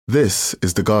This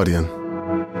is The Guardian.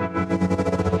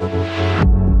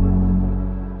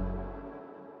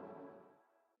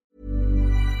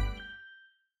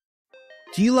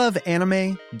 Do you love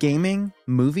anime, gaming,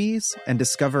 movies, and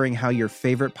discovering how your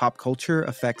favorite pop culture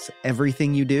affects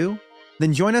everything you do?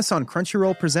 Then join us on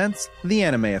Crunchyroll Presents The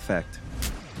Anime Effect.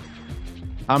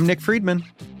 I'm Nick Friedman.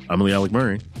 I'm Lee Alec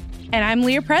Murray. And I'm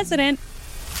Leah President.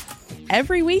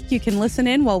 Every week you can listen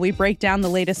in while we break down the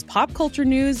latest pop culture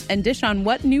news and dish on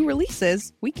what new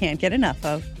releases we can't get enough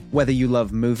of. Whether you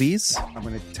love movies, I'm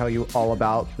going to tell you all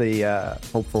about the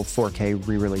hopeful 4K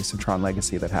re-release of Tron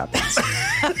Legacy that happens.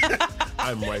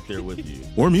 I'm right there with you.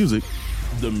 Or music.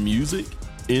 The music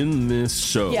in this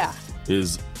show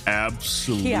is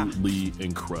absolutely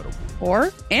incredible.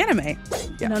 Or anime.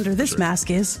 And under this mask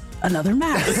is another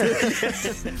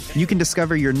mask. You can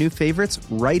discover your new favorites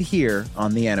right here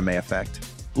on The Anime Effect.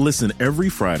 Listen every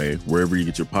Friday wherever you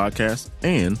get your podcast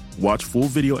and watch full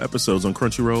video episodes on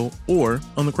Crunchyroll or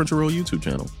on the Crunchyroll YouTube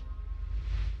channel.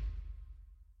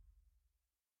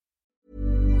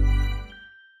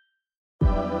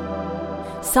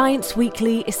 Science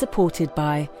Weekly is supported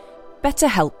by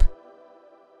BetterHelp.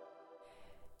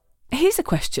 Here's a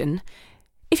question.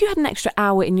 If you had an extra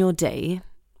hour in your day,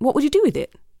 what would you do with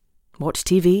it? Watch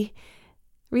TV?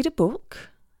 Read a book?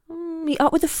 Meet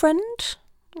up with a friend?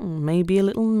 Maybe a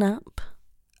little nap?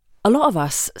 A lot of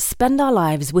us spend our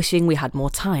lives wishing we had more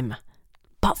time.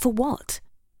 But for what?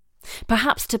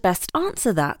 Perhaps to best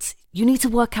answer that, you need to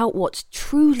work out what's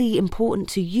truly important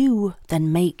to you,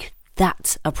 then make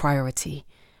that a priority.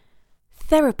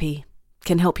 Therapy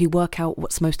can help you work out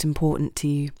what's most important to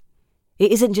you.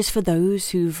 It isn't just for those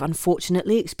who've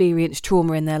unfortunately experienced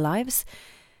trauma in their lives.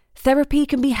 Therapy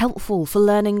can be helpful for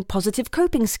learning positive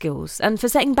coping skills and for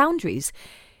setting boundaries.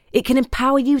 It can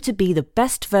empower you to be the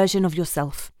best version of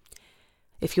yourself.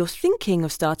 If you're thinking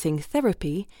of starting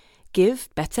therapy, give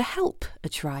BetterHelp a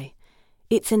try.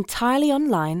 It's entirely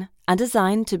online and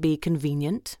designed to be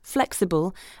convenient,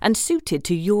 flexible, and suited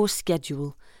to your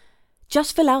schedule.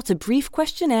 Just fill out a brief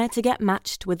questionnaire to get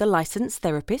matched with a licensed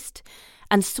therapist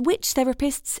and switch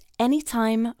therapists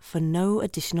anytime for no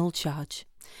additional charge.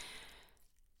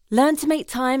 Learn to make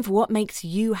time for what makes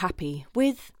you happy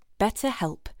with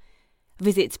BetterHelp.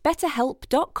 Visit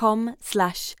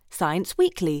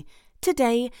betterhelp.com/scienceweekly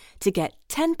today to get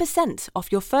 10%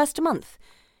 off your first month.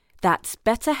 That's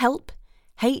BetterHelp,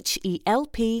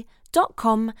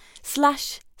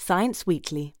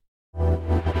 HELP.com/scienceweekly.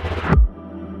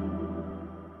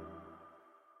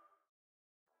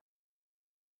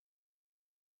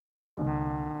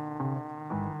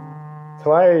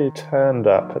 So I turned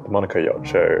up at the Monaco Yacht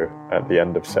Show at the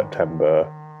end of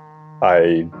September.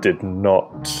 I did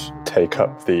not take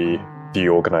up the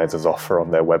organisers' offer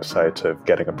on their website of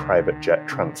getting a private jet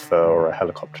transfer or a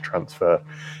helicopter transfer.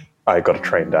 I got a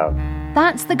train down.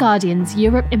 That's The Guardian's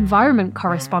Europe environment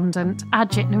correspondent,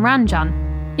 Ajit Naranjan.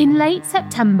 In late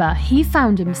September, he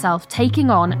found himself taking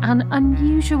on an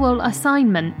unusual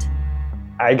assignment.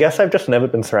 I guess I've just never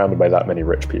been surrounded by that many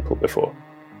rich people before.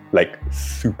 Like,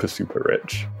 super, super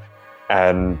rich.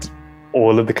 And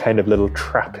all of the kind of little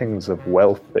trappings of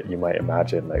wealth that you might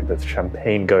imagine. Like, there's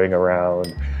champagne going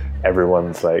around.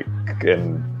 Everyone's, like,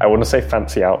 in, I want to say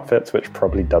fancy outfits, which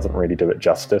probably doesn't really do it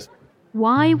justice.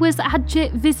 Why was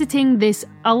Ajit visiting this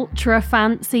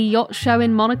ultra-fancy yacht show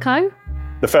in Monaco?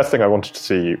 The first thing I wanted to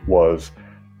see was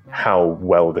how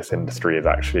well this industry is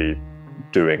actually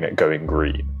doing at going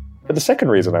green. But the second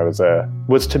reason I was there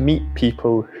was to meet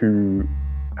people who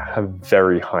have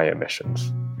very high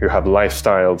emissions, who have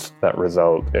lifestyles that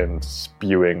result in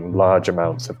spewing large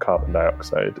amounts of carbon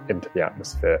dioxide into the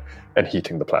atmosphere and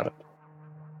heating the planet.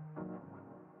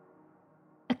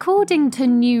 According to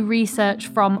new research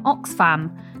from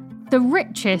Oxfam, the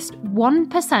richest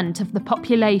 1% of the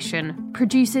population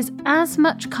produces as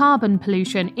much carbon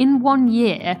pollution in 1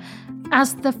 year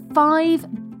as the 5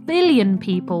 billion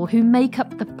people who make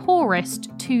up the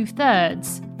poorest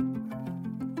 2/3.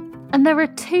 And there are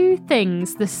two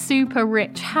things the super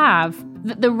rich have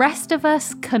that the rest of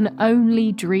us can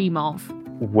only dream of.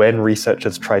 When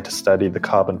researchers tried to study the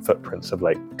carbon footprints of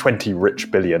like 20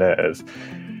 rich billionaires,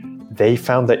 they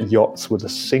found that yachts were the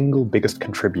single biggest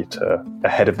contributor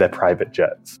ahead of their private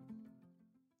jets.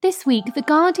 This week, The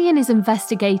Guardian is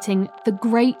investigating the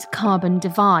Great Carbon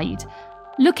Divide,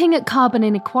 looking at carbon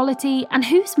inequality and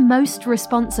who's most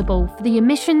responsible for the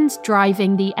emissions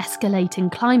driving the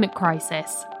escalating climate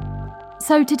crisis.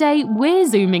 So today, we're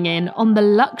zooming in on the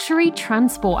luxury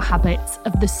transport habits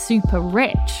of the super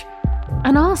rich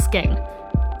and asking,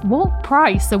 what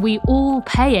price are we all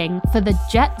paying for the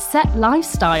jet-set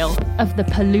lifestyle of the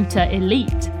polluter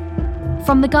elite?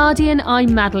 From The Guardian,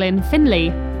 I'm Madeline Finlay,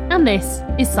 and this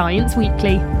is Science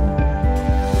Weekly.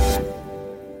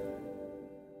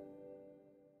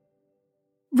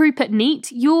 Rupert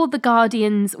Neate, you're The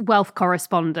Guardian's wealth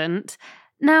correspondent.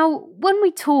 Now, when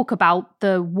we talk about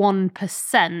the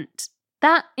 1%,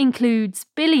 that includes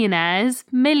billionaires,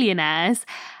 millionaires,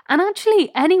 and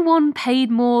actually anyone paid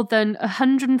more than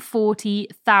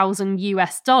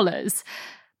 $140,000.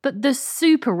 But the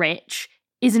super rich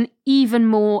is an even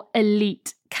more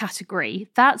elite category.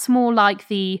 That's more like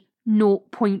the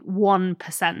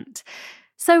 0.1%.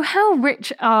 So how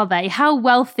rich are they? How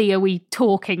wealthy are we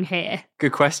talking here?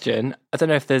 Good question. I don't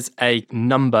know if there's a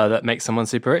number that makes someone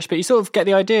super rich, but you sort of get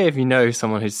the idea if you know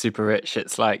someone who's super rich,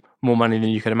 it's like more money than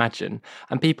you can imagine.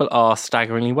 And people are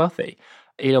staggeringly wealthy.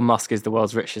 Elon Musk is the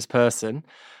world's richest person,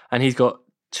 and he's got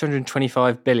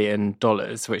 $225 billion,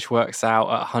 which works out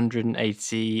at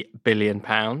 £180 billion.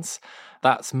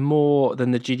 That's more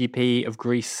than the GDP of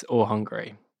Greece or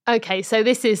Hungary. Okay, so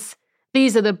these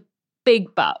are the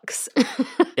big bucks.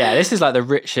 Yeah, this is like the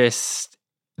richest.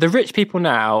 The rich people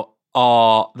now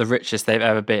are the richest they've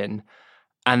ever been.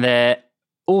 And they're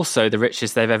also the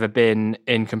richest they've ever been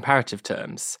in comparative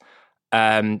terms.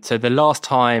 So the last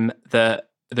time that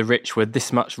the rich were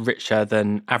this much richer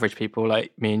than average people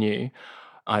like me and you,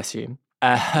 I assume,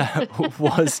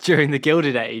 was during the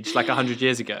Gilded Age, like 100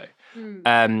 years ago.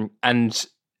 And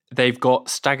they've got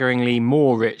staggeringly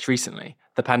more rich recently.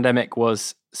 The pandemic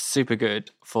was super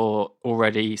good for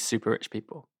already super rich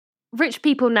people. Rich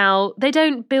people now, they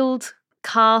don't build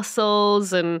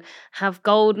castles and have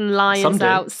golden lions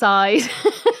outside.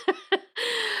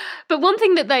 But one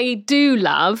thing that they do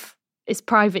love is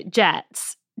private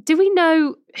jets. Do we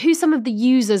know who some of the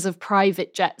users of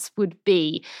private jets would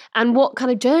be and what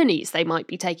kind of journeys they might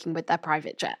be taking with their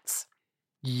private jets?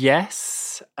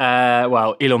 Yes.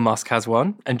 Well, Elon Musk has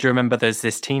one. And do you remember there's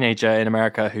this teenager in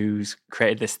America who's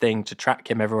created this thing to track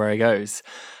him everywhere he goes?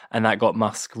 And that got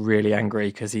Musk really angry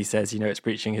because he says, it's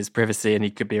breaching his privacy and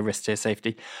he could be a risk to his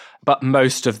safety. But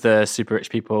most of the super rich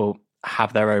people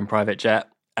have their own private jet.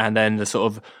 And then the sort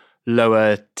of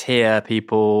lower tier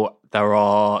people, there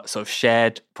are sort of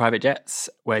shared private jets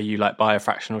where you buy a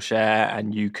fractional share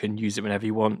and you can use it whenever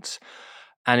you want.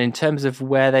 And in terms of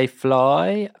where they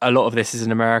fly, a lot of this is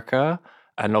in America.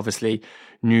 And obviously,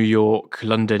 New York,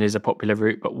 London is a popular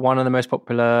route. But one of the most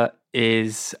popular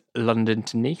is London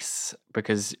to Nice,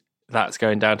 because that's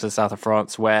going down to the south of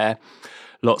France, where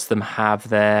lots of them have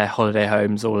their holiday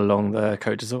homes all along the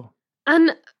Côte d'Azur.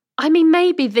 And I mean,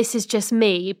 maybe this is just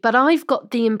me, but I've got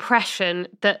the impression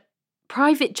that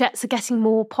private jets are getting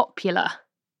more popular.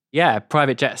 Yeah,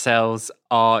 private jet sales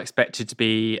are expected to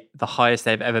be the highest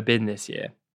they've ever been this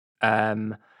year.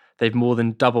 They've more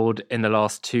than doubled in the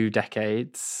last 2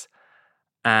 decades.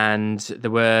 And there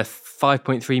were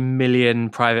 5.3 million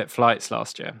private flights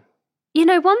last year.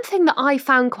 One thing that I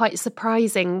found quite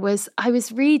surprising was I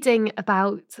was reading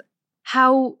about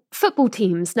how football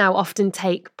teams now often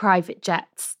take private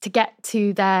jets to get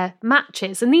to their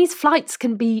matches. And these flights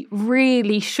can be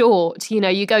really short.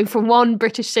 You go from one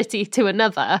British city to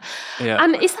another. Yeah.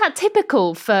 And is that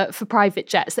typical for private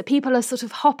jets, that people are sort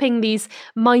of hopping these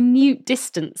minute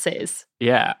distances?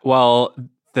 Yeah, well,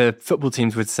 the football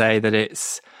teams would say that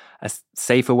it's a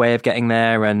safer way of getting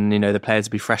there and, the players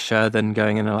would be fresher than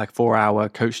going in a 4-hour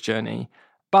coach journey.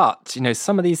 But,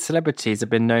 some of these celebrities have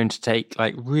been known to take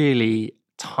really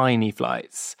tiny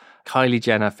flights. Kylie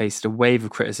Jenner faced a wave of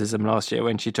criticism last year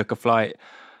when she took a flight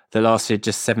that lasted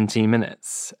just 17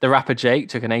 minutes. The rapper Jake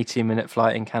took an 18-minute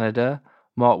flight in Canada.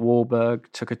 Mark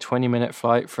Wahlberg took a 20-minute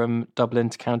flight from Dublin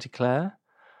to County Clare.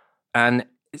 And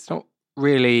it's not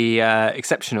really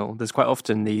exceptional. There's quite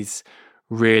often these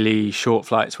really short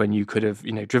flights when you could have,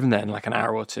 driven there in an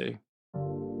hour or two.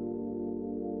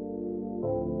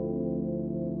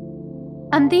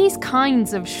 And these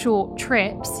kinds of short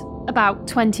trips, about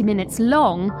 20 minutes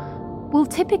long, will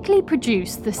typically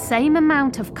produce the same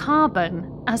amount of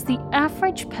carbon as the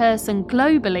average person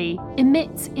globally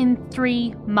emits in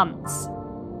 3 months.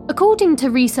 According to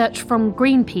research from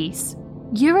Greenpeace,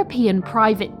 European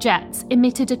private jets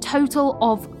emitted a total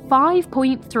of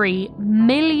 5.3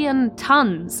 million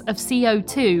tonnes of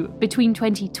CO2 between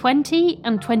 2020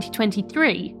 and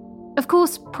 2023. Of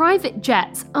course, private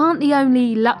jets aren't the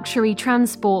only luxury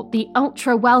transport the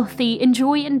ultra-wealthy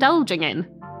enjoy indulging in.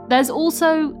 There's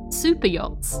also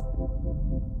superyachts.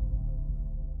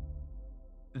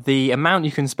 The amount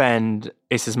you can spend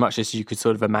is as much as you could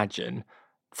sort of imagine.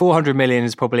 400 million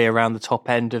is probably around the top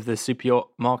end of the superyacht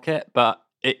market, but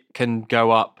it can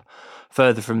go up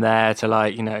further from there to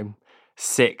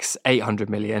 $600-800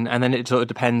 million, and then it sort of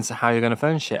depends how you're going to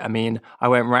furnish it. I mean, I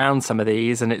went round some of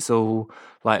these and it's all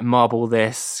like marble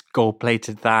this, gold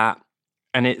plated that,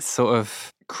 and it's sort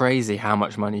of crazy how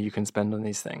much money you can spend on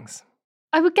these things.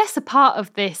 I would guess a part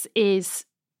of this is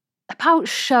about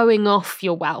showing off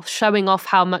your wealth, showing off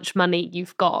how much money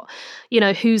you've got,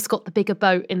 who's got the bigger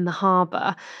boat in the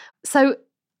harbour. So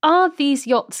are these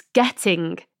yachts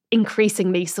getting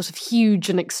increasingly sort of huge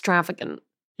and extravagant?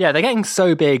 Yeah, they're getting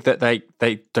so big that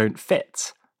they don't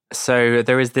fit. So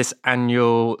there is this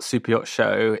annual super yacht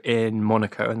show in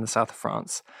Monaco in the south of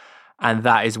France. And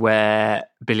that is where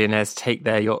billionaires take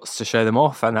their yachts to show them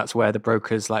off. And that's where the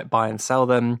brokers like buy and sell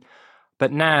them.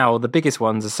 But now the biggest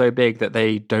ones are so big that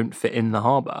they don't fit in the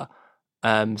harbour.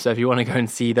 So if you want to go and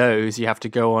see those, you have to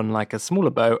go on like a smaller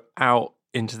boat out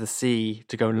into the sea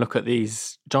to go and look at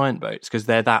these giant boats because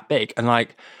they're that big. And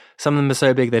like some of them are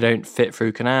so big they don't fit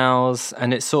through canals.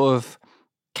 And it's sort of,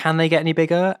 can they get any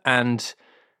bigger? And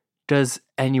does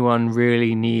anyone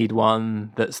really need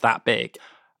one that's that big?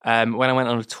 When I went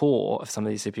on a tour of some of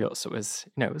these super yachts, it was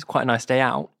quite a nice day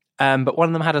out. But one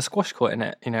of them had a squash court in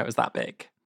it. It was that big.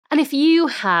 And if you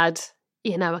had,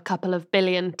 a couple of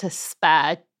billion to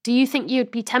spare, do you think you'd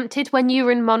be tempted when you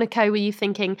were in Monaco? Were you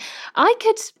thinking, I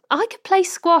could play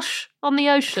squash on the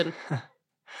ocean?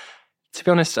 To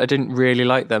be honest, I didn't really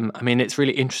like them. I mean, it's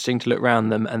really interesting to look around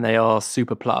them, and they are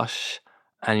super plush.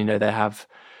 And, they have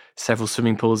several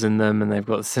swimming pools in them, and they've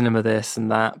got cinema this and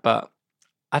that. But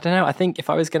I don't know. I think if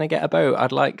I was going to get a boat,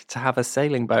 I'd like to have a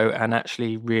sailing boat and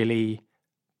actually really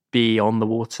be on the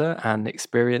water and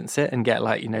experience it and get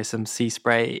some sea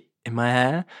spray in my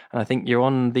hair. And I think you're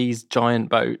on these giant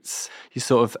boats, you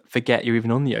sort of forget you're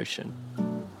even on the ocean.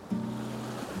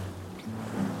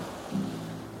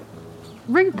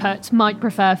 Rupert might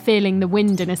prefer feeling the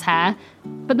wind in his hair,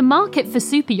 but the market for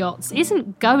super yachts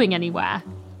isn't going anywhere,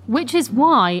 which is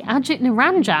why Ajit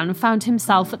Niranjan found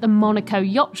himself at the Monaco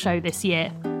Yacht Show this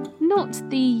year. Not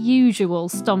the usual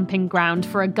stomping ground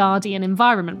for a Guardian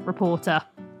environment reporter.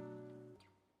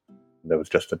 There was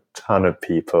just a ton of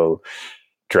people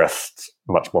dressed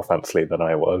much more fancily than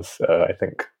I was. I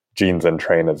think jeans and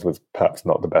trainers was perhaps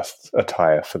not the best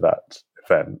attire for that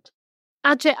event.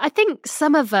 Ajit, I think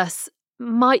some of us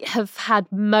might have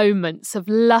had moments of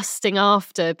lusting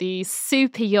after these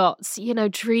super yachts,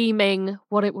 dreaming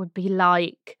what it would be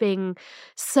like being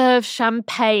served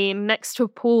champagne next to a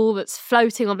pool that's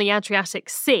floating on the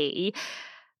Adriatic Sea.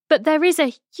 But there is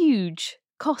a huge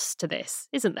cost to this,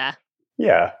 isn't there?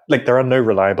 Yeah, there are no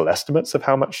reliable estimates of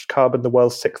how much carbon the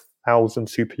world's 6,000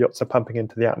 super yachts are pumping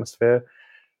into the atmosphere.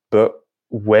 But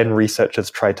when researchers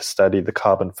tried to study the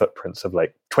carbon footprints of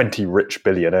 20 rich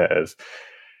billionaires,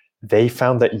 they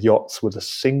found that yachts were the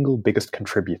single biggest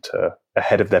contributor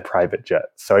ahead of their private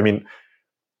jets. So, I mean,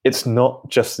 it's not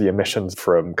just the emissions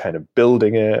from kind of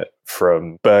building it,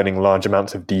 from burning large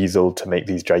amounts of diesel to make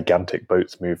these gigantic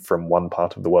boats move from one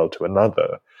part of the world to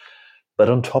another. But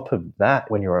on top of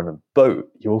that, when you're on a boat,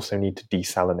 you also need to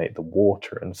desalinate the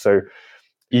water. And so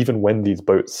even when these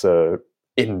boats are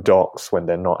in docks, when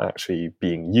they're not actually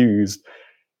being used,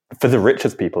 for the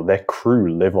richest people, their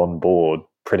crew live on board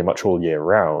pretty much all year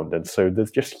round. And so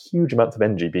there's just huge amounts of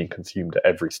energy being consumed at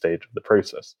every stage of the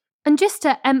process. And just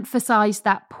to emphasise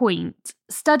that point,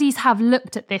 studies have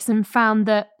looked at this and found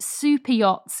that super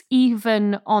yachts,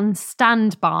 even on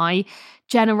standby,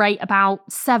 generate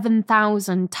about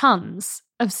 7,000 tonnes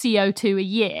of CO2 a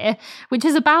year, which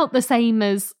is about the same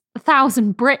as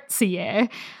 1,000 Brits a year.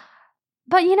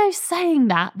 But, saying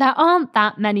that, there aren't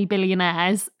that many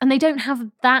billionaires and they don't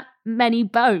have that many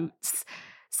boats.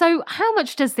 So how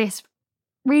much does this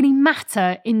really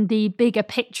matter in the bigger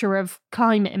picture of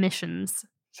climate emissions?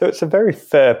 So it's a very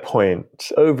fair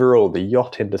point. Overall, the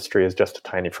yacht industry is just a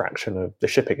tiny fraction of the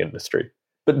shipping industry.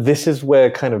 But this is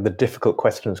where kind of the difficult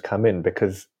questions come in,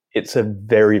 because it's a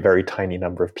very, very tiny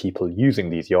number of people using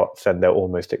these yachts, and they're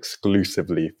almost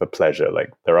exclusively for pleasure.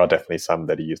 There are definitely some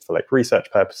that are used for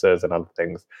research purposes and other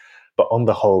things. But on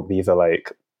the whole, these are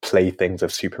playthings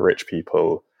of super rich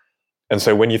people. And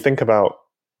so when you think about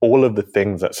all of the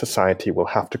things that society will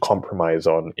have to compromise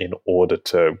on in order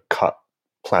to cut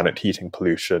planet heating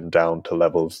pollution down to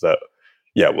levels that,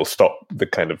 will stop the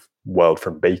kind of world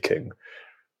from baking,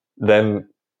 then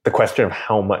the question of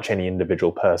how much any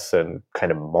individual person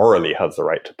kind of morally has the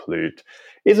right to pollute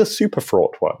is a super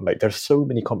fraught one. There's so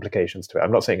many complications to it.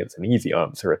 I'm not saying it's an easy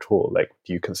answer at all.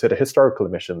 Do you consider historical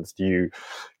emissions? Do you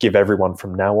give everyone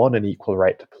from now on an equal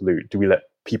right to pollute? Do we let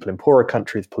people in poorer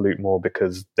countries pollute more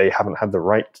because they haven't had the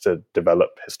right to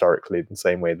develop historically in the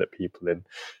same way that people in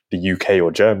the UK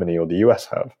or Germany or the US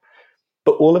have?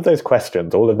 But all of those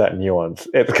questions, all of that nuance,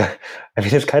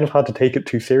 it's kind of hard to take it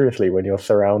too seriously when you're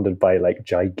surrounded by like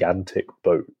gigantic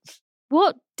boats.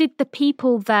 What did the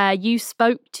people there you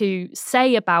spoke to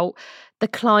say about the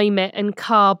climate and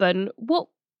carbon? What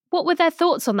were their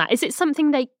thoughts on that? Is it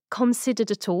something they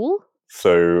considered at all?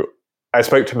 So I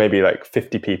spoke to maybe like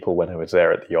 50 people when I was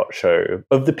there at the yacht show.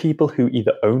 Of the people who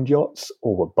either owned yachts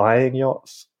or were buying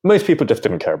yachts, most people just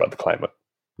didn't care about the climate.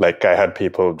 Like, I had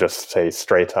people just say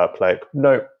straight up, like,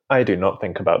 no, I do not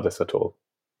think about this at all.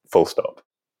 Full stop.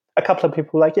 A couple of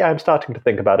people were like, yeah, I'm starting to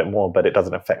think about it more, but it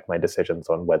doesn't affect my decisions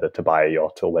on whether to buy a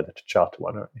yacht or whether to charter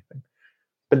one or anything.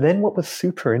 But then what was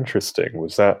super interesting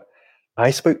was that I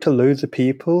spoke to loads of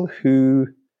people who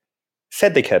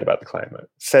said they cared about the climate,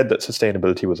 said that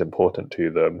sustainability was important to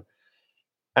them,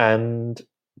 and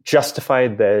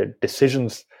justified their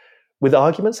decisions with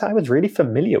arguments that I was really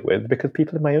familiar with because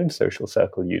people in my own social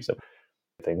circle use them.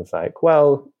 Things like,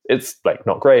 well, it's like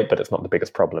not great, but it's not the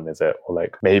biggest problem, is it? Or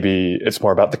like, maybe it's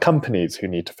more about the companies who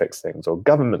need to fix things, or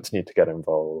governments need to get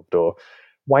involved, or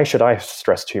why should I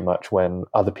stress too much when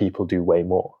other people do way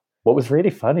more? What was really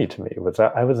funny to me was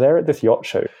that I was there at this yacht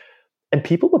show and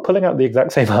people were pulling out the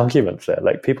exact same arguments there.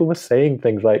 Like, people were saying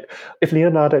things like, if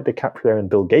Leonardo DiCaprio and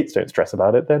Bill Gates don't stress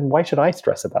about it, then why should I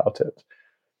stress about it?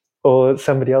 Or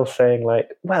somebody else saying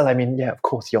like, well, I mean, yeah, of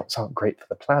course, yachts aren't great for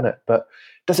the planet, but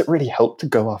does it really help to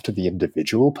go after the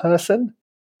individual person?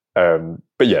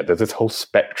 But yeah, there's this whole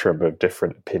spectrum of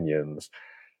different opinions.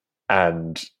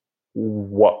 And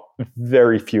what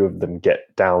very few of them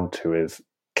get down to is,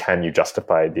 can you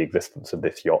justify the existence of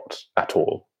this yacht at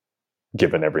all,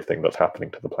 given everything that's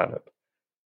happening to the planet?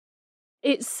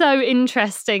 It's so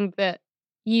interesting that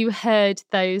you heard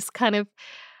those kind of,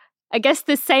 I guess,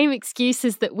 the same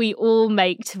excuses that we all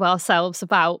make to ourselves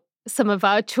about some of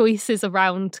our choices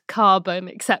around carbon,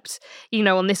 except,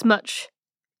 on this much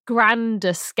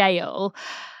grander scale.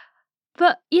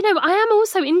 But, I am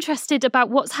also interested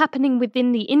about what's happening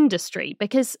within the industry,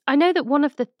 because I know that one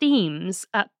of the themes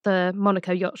at the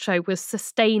Monaco Yacht Show was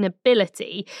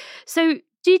sustainability. So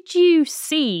did you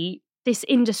see this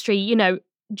industry,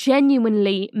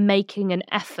 genuinely making an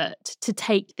effort to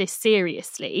take this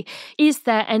seriously? Is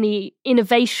there any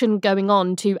innovation going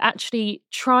on to actually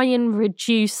try and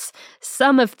reduce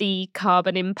some of the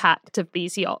carbon impact of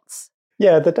these yachts?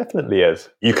 Yeah, there definitely is.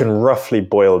 You can roughly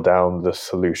boil down the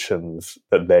solutions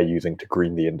that they're using to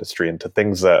green the industry into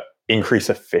things that increase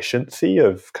efficiency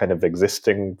of kind of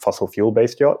existing fossil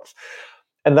fuel-based yachts.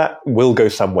 And that will go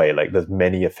some way. Like, there's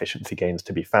many efficiency gains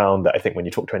to be found that I think when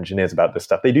you talk to engineers about this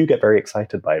stuff, they do get very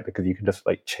excited by it, because you can just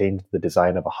like change the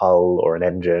design of a hull or an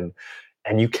engine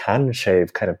and you can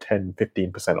shave kind of 10,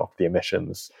 15% off the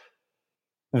emissions.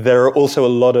 There are also a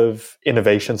lot of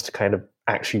innovations to kind of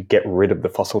actually get rid of the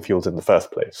fossil fuels in the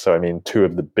first place. So, I mean, two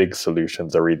of the big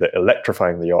solutions are either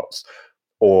electrifying the yachts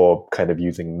or kind of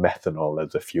using methanol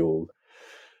as a fuel.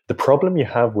 The problem you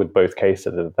have with both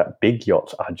cases is that big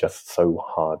yachts are just so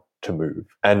hard to move.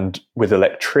 And with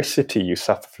electricity, you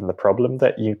suffer from the problem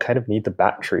that you kind of need the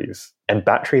batteries. And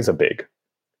batteries are big.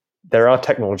 There are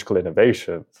technological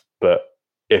innovations, but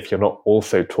if you're not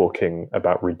also talking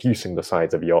about reducing the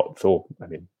size of yachts, or, I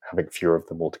mean, having fewer of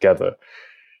them altogether,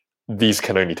 these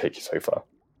can only take you so far.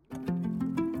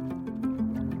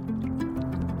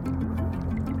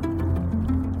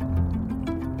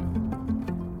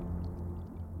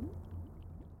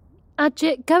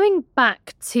 Ajit, going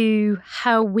back to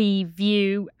how we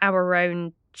view our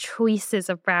own choices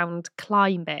around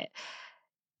climate,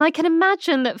 I can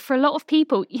imagine that for a lot of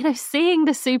people, seeing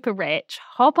the super rich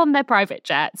hop on their private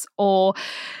jets or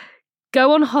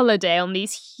go on holiday on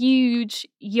these huge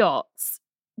yachts,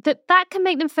 that can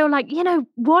make them feel like,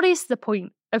 what is the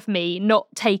point of me not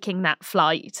taking that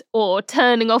flight or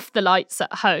turning off the lights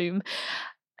at home?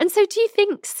 And so do you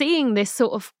think seeing this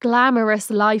sort of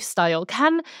glamorous lifestyle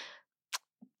can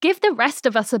give the rest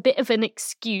of us a bit of an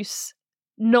excuse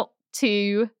not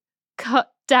to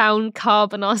cut down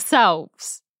carbon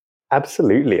ourselves?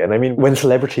 Absolutely. And I mean, when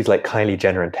celebrities like Kylie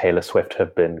Jenner and Taylor Swift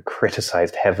have been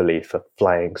criticized heavily for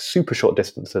flying super short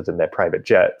distances in their private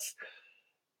jets,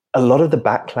 a lot of the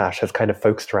backlash has kind of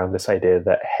focused around this idea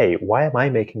that, hey, why am I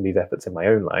making these efforts in my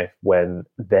own life when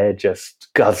they're just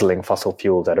guzzling fossil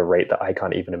fuels at a rate that I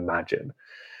can't even imagine?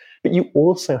 But you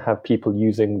also have people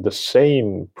using the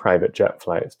same private jet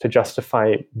flights to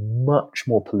justify much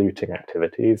more polluting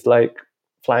activities, like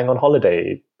flying on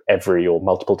holiday every or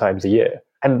multiple times a year.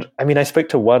 And I mean, I spoke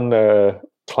to one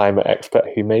climate expert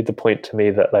who made the point to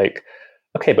me that, like,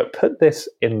 okay, but put this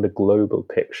in the global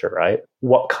picture, right?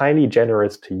 What Kylie Jenner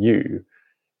is to you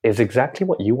is exactly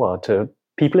what you are to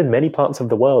people in many parts of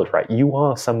the world, right? You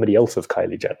are somebody else's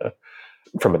Kylie Jenner.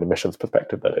 from an emissions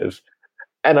perspective, that is.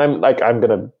 And I'm going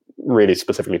to really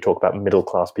specifically talk about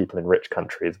middle-class people in rich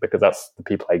countries, because that's the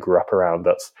people I grew up around.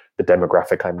 That's the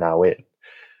demographic I'm now in.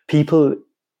 People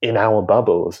in our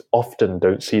bubbles often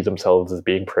don't see themselves as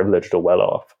being privileged or well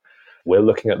off. We're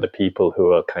looking at the people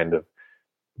who are kind of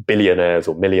billionaires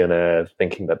or millionaires,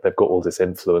 thinking that they've got all this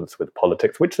influence with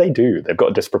politics, which they do. They've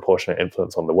got a disproportionate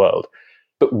influence on the world.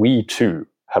 But we too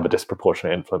have a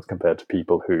disproportionate influence compared to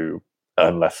people who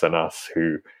earn less than us,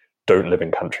 who don't live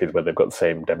in countries where they've got the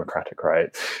same democratic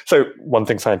rights. So one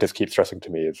thing scientists keep stressing to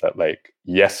me is that, like,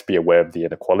 yes, be aware of the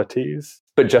inequalities,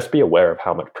 but just be aware of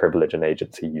how much privilege and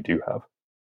agency you do have.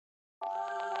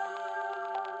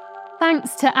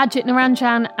 Thanks to Ajit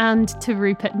Naranjan and to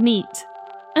Rupert Neat.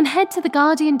 And head to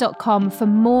theguardian.com for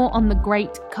more on the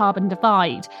Great Carbon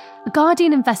Divide, a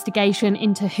Guardian investigation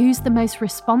into who's the most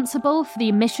responsible for the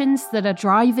emissions that are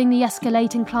driving the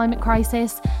escalating climate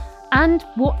crisis, and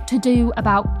what to do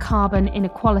about carbon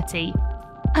inequality.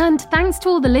 And thanks to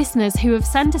all the listeners who have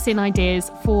sent us in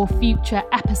ideas for future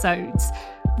episodes.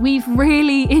 We've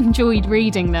really enjoyed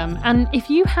reading them, and if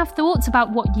you have thoughts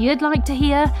about what you'd like to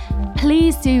hear,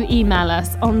 please do email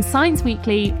us on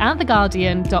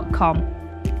scienceweekly@theguardian.com.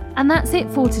 And that's it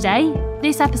for today.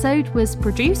 This episode was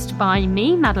produced by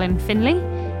me, Madeline Finley.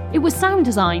 It was sound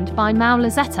designed by Mao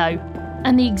Lazzetto,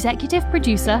 and the executive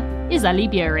producer is Ellie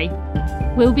Bury.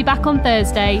 We'll be back on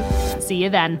Thursday. See you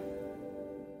then.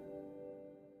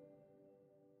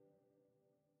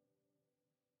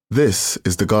 This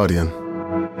is The Guardian.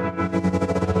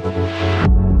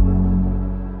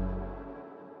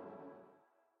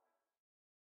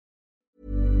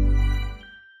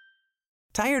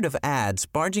 Tired of ads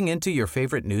barging into your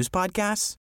favorite news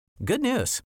podcasts? Good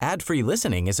news. Ad-free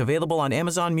listening is available on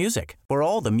Amazon Music for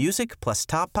all the music plus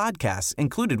top podcasts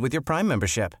included with your Prime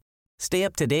membership. Stay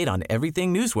up to date on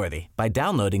everything newsworthy by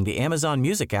downloading the Amazon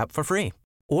Music app for free,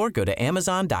 or go to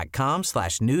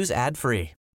amazon.com/news ad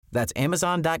free. That's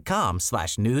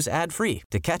amazon.com/news ad free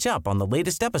to catch up on the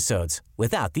latest episodes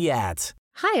without the ads.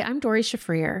 Hi, I'm Dori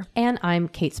Shafrir. And I'm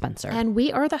Kate Spencer. And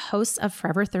we are the hosts of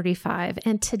Forever 35.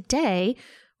 And today,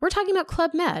 we're talking about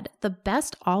Club Med, the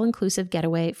best all-inclusive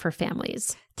getaway for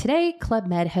families. Today, Club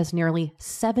Med has nearly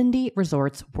 70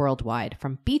 resorts worldwide,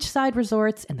 from beachside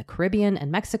resorts in the Caribbean and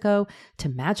Mexico, to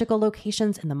magical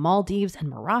locations in the Maldives and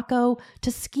Morocco, to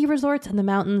ski resorts in the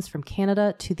mountains from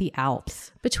Canada to the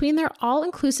Alps. Between their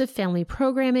all-inclusive family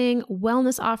programming,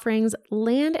 wellness offerings,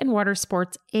 land and water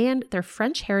sports, and their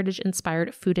French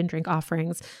heritage-inspired food and drink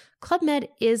offerings, Club Med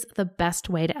is the best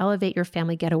way to elevate your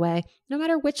family getaway, no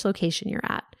matter which location you're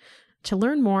at. To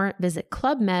learn more, visit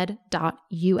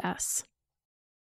clubmed.us.